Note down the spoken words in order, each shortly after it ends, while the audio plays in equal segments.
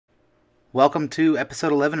Welcome to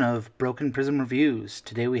episode 11 of Broken Prism Reviews.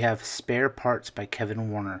 Today we have Spare Parts by Kevin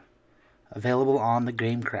Warner, available on the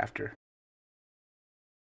Game Crafter.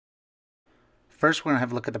 First we're going to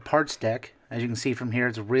have a look at the parts deck. As you can see from here,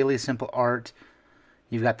 it's really simple art.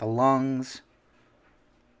 You've got the lungs,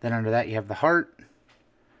 then under that you have the heart,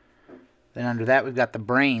 then under that we've got the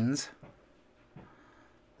brains,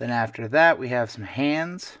 then after that we have some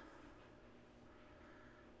hands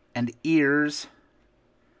and ears.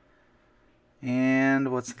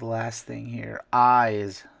 And what's the last thing here?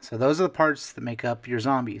 Eyes. So those are the parts that make up your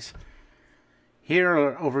zombies. Here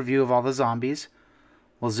are an overview of all the zombies.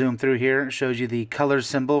 We'll zoom through here. It shows you the color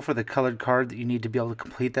symbol for the colored card that you need to be able to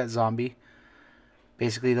complete that zombie.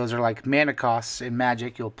 Basically, those are like mana costs in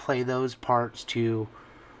Magic. You'll play those parts to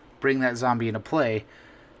bring that zombie into play.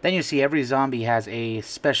 Then you see every zombie has a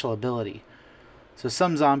special ability. So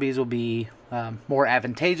some zombies will be more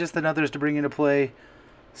advantageous than others to bring into play.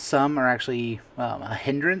 Some are actually a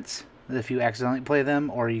hindrance if you accidentally play them,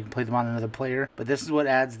 or you can play them on another player. But this is what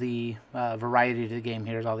adds the variety to the game.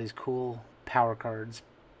 Here's all these cool power cards,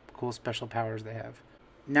 cool special powers they have.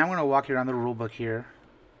 Now I'm going to walk you around the rulebook here.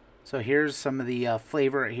 So here's some of the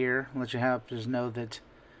flavor right here. I'll let you have just know that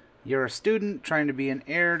you're a student trying to be an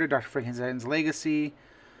heir to Dr. Frankenstein's legacy.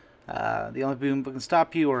 The only people who can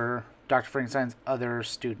stop you are Dr. Frankenstein's other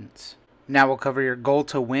students. Now we'll cover your goal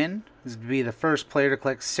to win. This is to be the first player to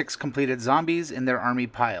collect 6 completed zombies in their army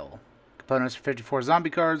pile. Components are 54 zombie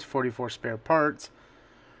cards, 44 spare parts.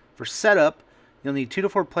 For setup, you'll need 2 to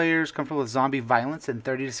 4 players comfortable with zombie violence and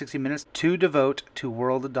 30 to 60 minutes to devote to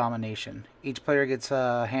world domination. Each player gets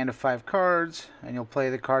a hand of 5 cards, and you'll play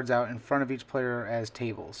the cards out in front of each player as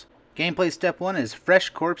tables. Gameplay step 1 is fresh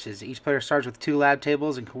corpses. Each player starts with 2 lab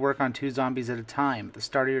tables and can work on 2 zombies at a time. At the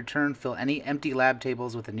start of your turn, fill any empty lab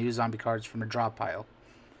tables with the new zombie cards from a draw pile.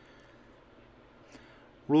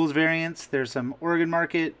 Rules variants. There's some Oregon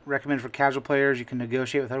Market. Recommended for casual players. You can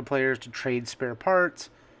negotiate with other players to trade spare parts.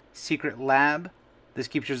 Secret Lab. This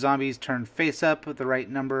keeps your zombies turned face up with the right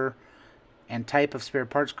number and type of spare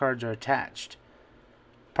parts cards are attached.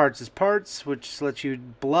 Parts is parts, which lets you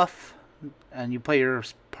bluff, and you play your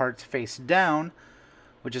parts face down,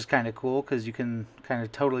 which is kind of cool because you can kind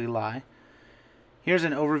of totally lie. Here's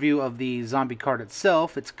an overview of the zombie card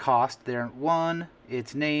itself. Its cost, there at 1,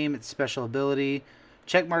 its name, its special ability.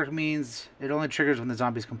 Checkmark means it only triggers when the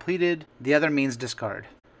zombie is completed. The other means discard.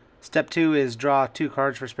 Step 2 is draw 2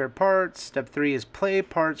 cards for spare parts. Step 3 is play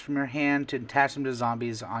parts from your hand to attach them to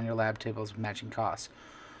zombies on your lab tables with matching costs.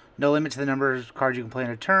 No limit to the number of cards you can play in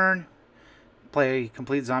a turn. Play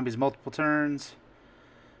complete zombies multiple turns,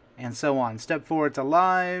 and so on. Step 4, it's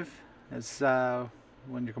alive. It's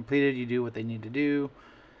when you're completed, you do what they need to do.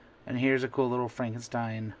 And here's a cool little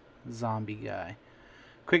Frankenstein zombie guy.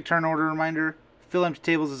 Quick turn order reminder: fill empty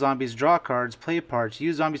tables with zombies, draw cards, play parts,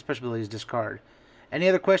 use zombie special abilities, discard. Any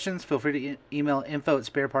other questions? Feel free to email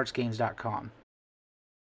info@sparepartsgames.com.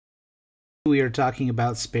 We are talking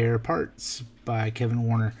about Spare Parts by Kevin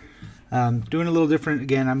Warner. Doing a little different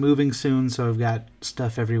again. I'm moving soon, so I've got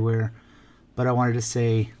stuff everywhere. But I wanted to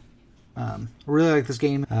say, I really like this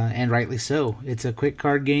game, and rightly so. It's a quick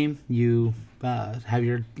card game. You have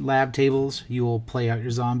your lab tables. You will play out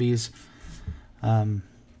your zombies, and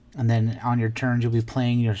then on your turns, you'll be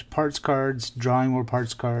playing your parts cards, drawing more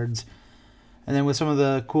parts cards, and then with some of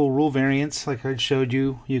the cool rule variants, like I showed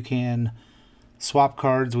you, you can swap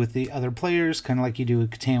cards with the other players, kind of like you do with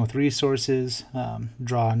Catan with resources,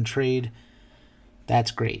 draw and trade. That's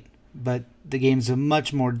great. But the game's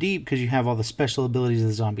much more deep because you have all the special abilities of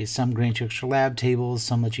the zombies. Some grant you extra lab tables,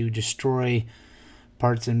 some let you destroy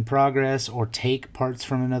parts in progress or take parts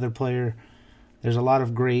from another player. There's a lot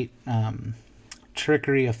of great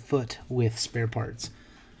trickery afoot with spare parts.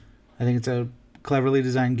 I think it's a cleverly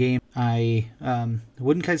designed game. I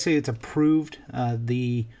wouldn't quite say it's approved.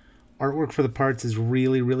 The artwork for the parts is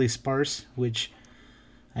really, really sparse, which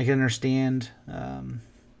I can understand a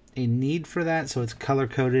need for that, so it's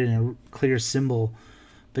color-coded and a clear symbol.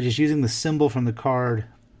 But just using the symbol from the card,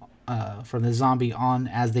 from the zombie on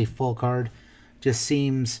as the full card, just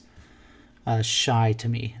seems shy to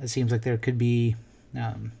me. It seems like there could be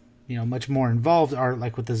much more involved art,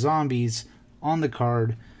 like with the zombies on the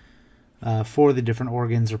card for the different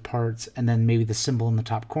organs or parts, and then maybe the symbol in the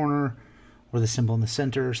top corner, or the symbol in the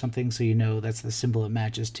center or something, so you know that's the symbol it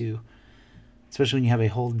matches to. Especially when you have a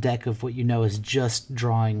whole deck of what you know is just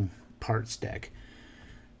drawing parts deck.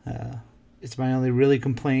 It's my only really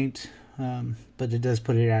complaint, but it does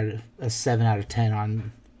put it at a 7 out of 10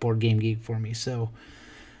 on Board Game Geek for me. So,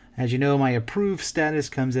 as you know, my approved status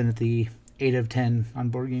comes in at the 8 of 10 on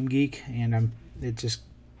Board Game Geek, and it's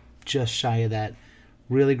just shy of that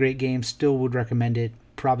Really great game. Still would recommend it.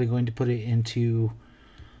 Probably going to put it into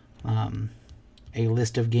a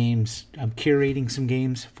list of games. I'm curating some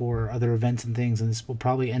games for other events and things, and this will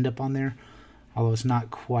probably end up on there, although it's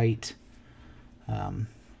not quite an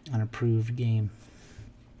approved game.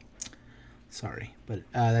 Sorry, but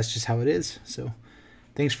that's just how it is. So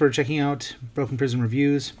thanks for checking out Broken Prism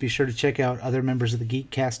Reviews. Be sure to check out other members of the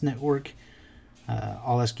Geekcast Network,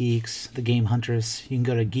 All Us Geeks, The Game Huntress. You can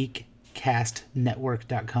go to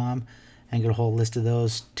geekcastnetwork.com and get a whole list of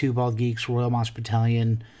those. Two Bald Geeks, Royal Monster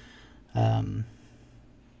Battalion, and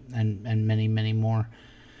many, many more.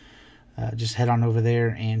 Just head on over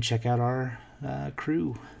there and check out our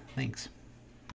crew. Thanks.